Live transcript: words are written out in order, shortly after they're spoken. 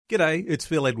G'day, it's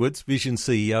Phil Edwards, Vision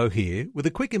CEO here, with a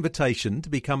quick invitation to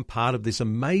become part of this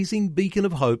amazing beacon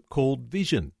of hope called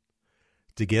Vision.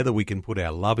 Together we can put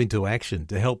our love into action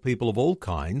to help people of all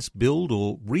kinds build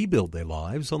or rebuild their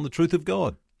lives on the truth of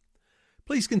God.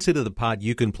 Please consider the part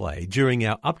you can play during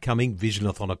our upcoming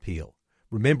Visionathon appeal,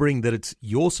 remembering that it's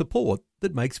your support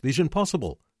that makes Vision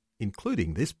possible,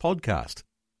 including this podcast.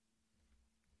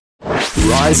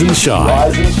 Rise and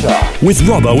Shine with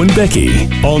Robbo and Becky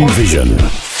on Vision.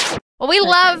 Well, we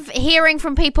love hearing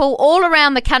from people all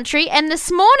around the country, and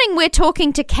this morning we're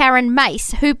talking to Karen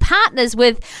Mace, who partners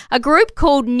with a group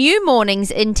called New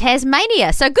Mornings in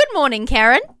Tasmania. So good morning,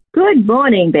 Karen. Good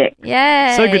morning, Beck.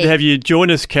 Yay. So good to have you join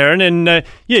us, Karen. And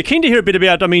keen to hear a bit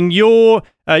about, you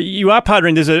are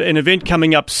partnering, there's an event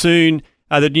coming up soon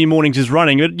that New Mornings is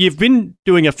running. You've been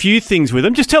doing a few things with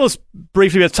them. Just tell us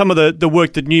briefly about some of the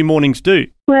work that New Mornings do.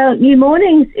 Well, New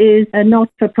Mornings is a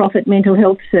not-for-profit mental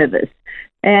health service.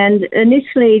 And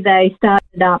initially they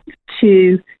started up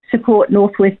to support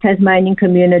Northwest Tasmanian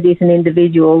communities and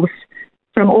individuals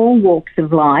from all walks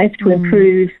of life to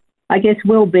improve,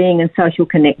 well-being and social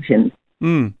connections.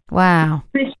 Wow.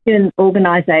 Christian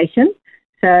organisation.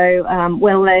 So,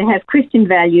 they have Christian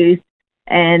values,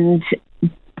 and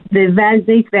these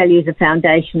values are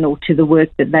foundational to the work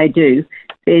that they do.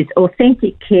 There's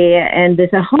authentic care, and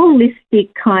there's a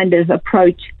holistic kind of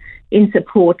approach in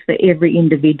support for every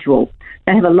individual.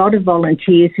 They have a lot of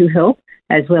volunteers who help,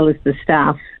 as well as the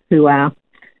staff who are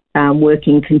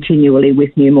working continually with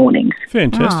New Mornings.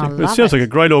 Fantastic. It sounds like a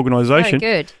great organisation.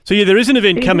 Very good. So, there is an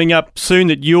event coming up soon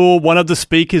that you're one of the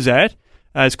speakers at.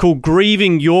 It's called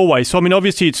Grieving Your Way. So,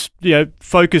 obviously it's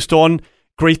focused on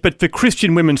grief, but for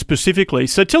Christian women specifically.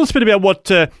 So tell us a bit about what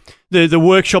the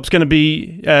workshop's going to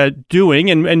be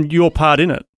doing and your part in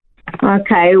it.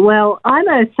 Okay, well, I'm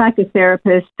a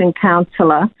psychotherapist and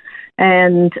counsellor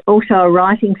and also a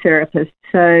writing therapist.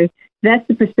 So that's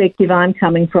the perspective I'm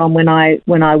coming from when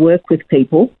I work with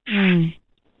people.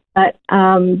 But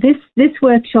this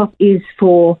workshop is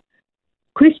for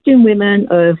Christian women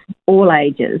of all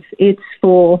ages. It's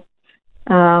for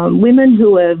women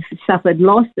who have suffered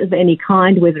loss of any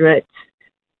kind, whether it's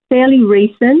fairly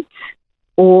recent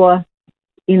or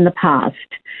in the past.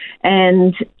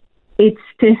 And it's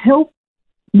to help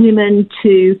women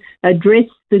to address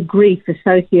the grief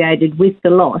associated with the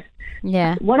loss.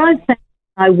 Yeah. What I've found,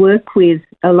 I work with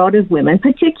a lot of women,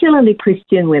 particularly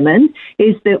Christian women,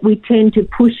 is that we tend to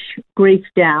push grief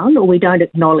down or we don't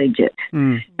acknowledge it.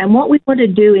 And what we want to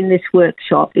do in this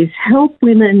workshop is help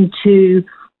women to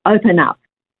open up,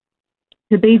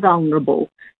 to be vulnerable,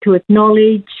 to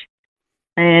acknowledge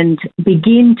and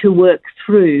begin to work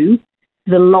through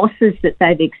the losses that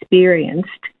they've experienced.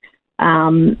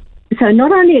 So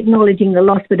not only acknowledging the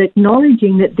loss, but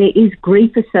acknowledging that there is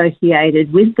grief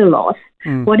associated with the loss,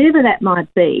 whatever that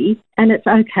might be, and it's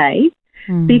okay.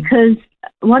 Because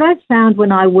what I've found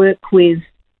when I work with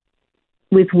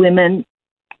women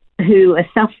who are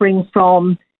suffering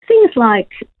from things like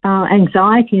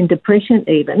anxiety and depression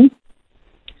even,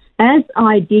 as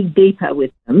I dig deeper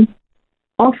with them,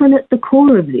 often at the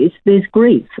core of this, there's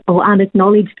grief or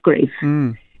unacknowledged grief.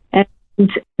 And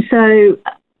so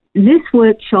this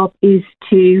workshop is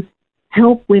to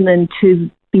help women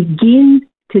to begin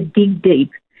to dig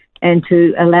deep and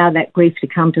to allow that grief to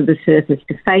come to the surface,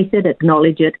 to face it,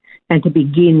 acknowledge it, and to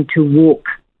begin to walk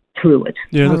through it.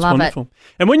 Yeah, that's love wonderful. it.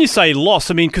 And when you say loss,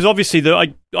 because obviously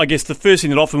I guess the first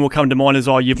thing that often will come to mind is,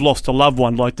 you've lost a loved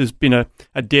one, like there's been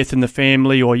a death in the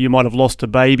family, or you might have lost a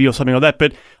baby or something like that.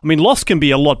 But, loss can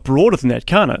be a lot broader than that,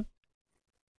 can't it?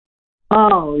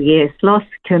 Oh, yes. Loss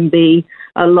can be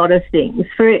a lot of things.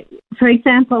 For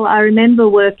example, I remember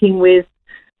working with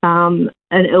an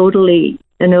elderly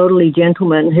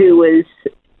gentleman who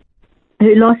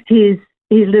lost his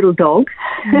little dog.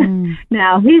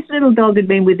 Now, his little dog had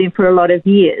been with him for a lot of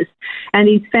years, and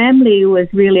his family was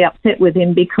really upset with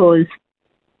him because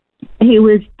he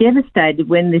was devastated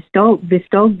when this dog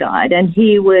died, and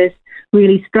he was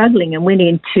really struggling and went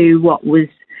into what was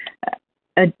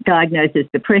diagnosed as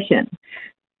depression.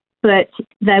 But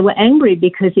they were angry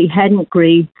because he hadn't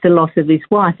grieved the loss of his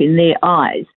wife in their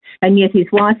eyes, and yet his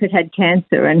wife had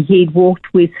cancer, and he'd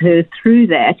walked with her through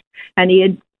that, and he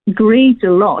had grieved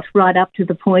a lot right up to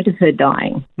the point of her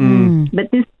dying.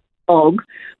 But this dog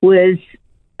was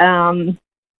an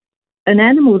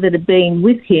animal that had been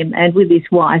with him and with his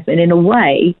wife, and in a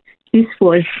way, this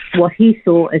was what he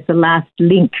saw as the last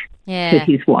link to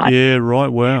his wife. Yeah, right,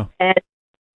 wow.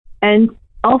 And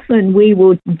often we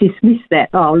will dismiss that.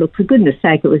 Oh, look, for goodness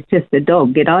sake, it was just a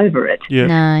dog. Get over it. Yeah.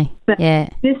 No. But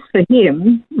this for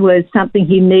him was something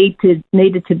he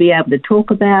needed to be able to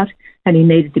talk about, and he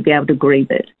needed to be able to grieve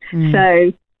it.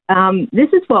 So this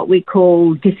is what we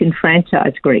call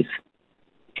disenfranchised grief.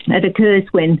 It occurs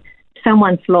when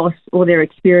someone's loss or their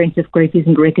experience of grief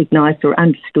isn't recognised or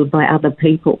understood by other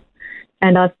people.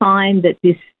 And I find that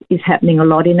this is happening a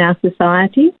lot in our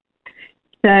society.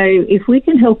 So if we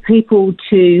can help people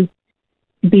to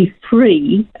be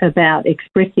free about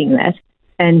expressing that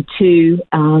and to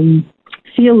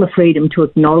feel the freedom to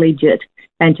acknowledge it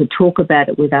and to talk about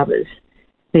it with others,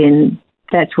 then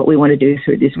that's what we want to do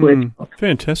through this workshop.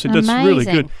 Fantastic. That's really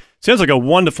good. Sounds like a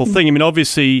wonderful thing. I mean,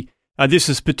 obviously, this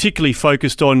is particularly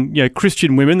focused on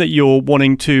Christian women that you're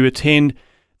wanting to attend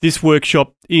this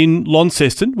workshop in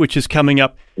Launceston, which is coming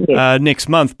up next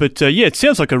month. But it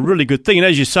sounds like a really good thing. And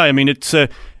as you say, I mean, it's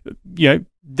that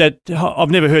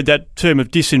I've never heard that term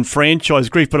of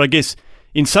disenfranchised grief, but I guess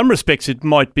in some respects it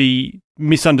might be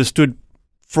misunderstood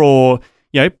for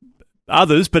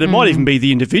others, but it might even be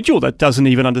the individual that doesn't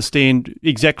even understand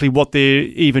exactly what they're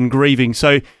even grieving.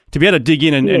 So to be able to dig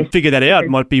in and figure that out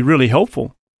might be really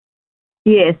helpful.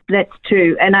 Yes, that's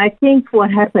true. And I think what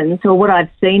happens, or what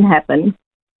I've seen happen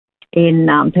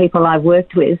in people I've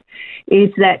worked with,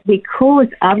 is that because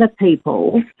other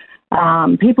people,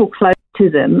 people close to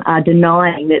them, are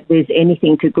denying that there's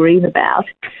anything to grieve about,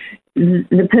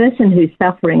 the person who's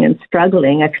suffering and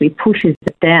struggling actually pushes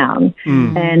it down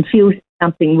and feels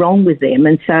something wrong with them.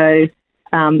 And so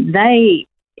they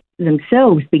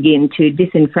themselves begin to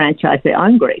disenfranchise their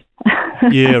own grief.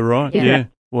 Yeah, right. Yeah.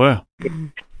 Wow.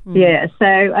 Yeah, so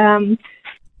I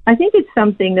think it's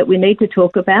something that we need to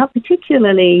talk about,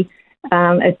 particularly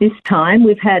at this time.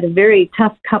 We've had a very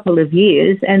tough couple of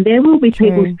years, and there will be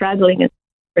people struggling and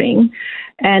suffering,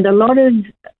 and a lot of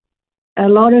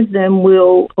them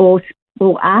will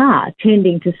are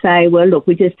tending to say, well, look,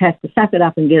 we just have to suck it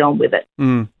up and get on with it.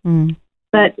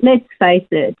 But let's face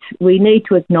it, we need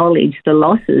to acknowledge the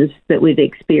losses that we've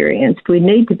experienced. We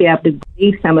need to be able to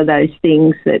grieve some of those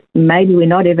things that maybe we're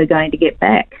not ever going to get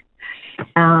back.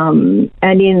 And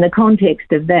in the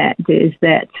context of that, there's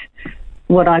that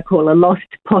what I call a lost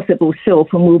possible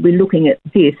self, and we'll be looking at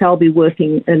this. I'll be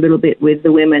working a little bit with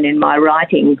the women in my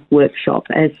writing workshop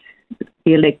as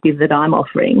the elective that I'm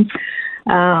offering.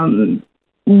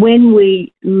 When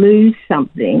we lose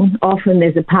something, often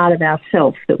there's a part of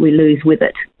ourself that we lose with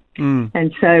it.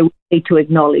 And so we need to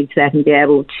acknowledge that and be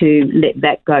able to let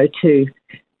that go too.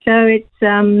 So it's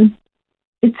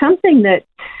something that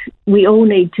we all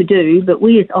need to do, but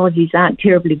we as Aussies aren't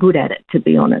terribly good at it, to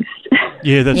be honest.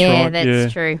 Yeah, that's right. Yeah,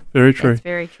 that's true. Very true. That's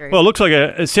very true. Well,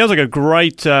 it sounds like a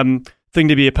great thing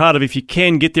to be a part of if you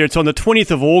can get there. It's on the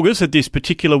 20th of August that this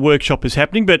particular workshop is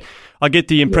happening, but I get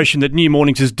the impression that New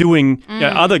Mornings is doing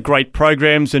other great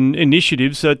programs and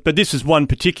initiatives, but this is one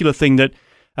particular thing that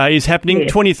is happening,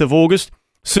 20th of August,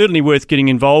 certainly worth getting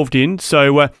involved in.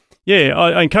 So, I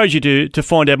encourage you to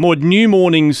find out more.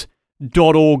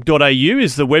 newmornings.org.au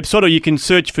is the website, or you can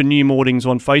search for New Mornings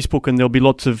on Facebook, and there'll be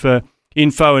lots of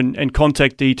info and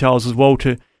contact details as well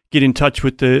to get in touch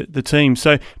with the team.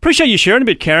 So appreciate you sharing a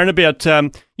bit, Karen, about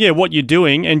what you're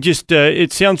doing, and just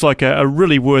it sounds like a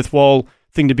really worthwhile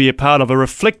thing to be a part of, a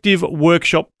reflective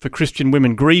workshop for Christian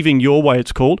women, Grieving Your Way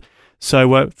it's called.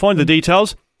 So find the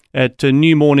details at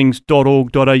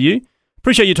newmornings.org.au.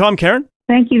 Appreciate your time, Karen.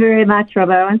 Thank you very much,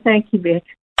 Robbo, and thank you, Beck.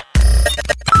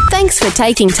 Thanks for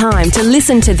taking time to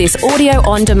listen to this audio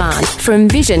on demand from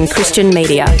Vision Christian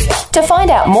Media. To find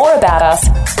out more about us,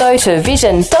 go to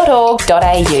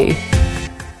vision.org.au.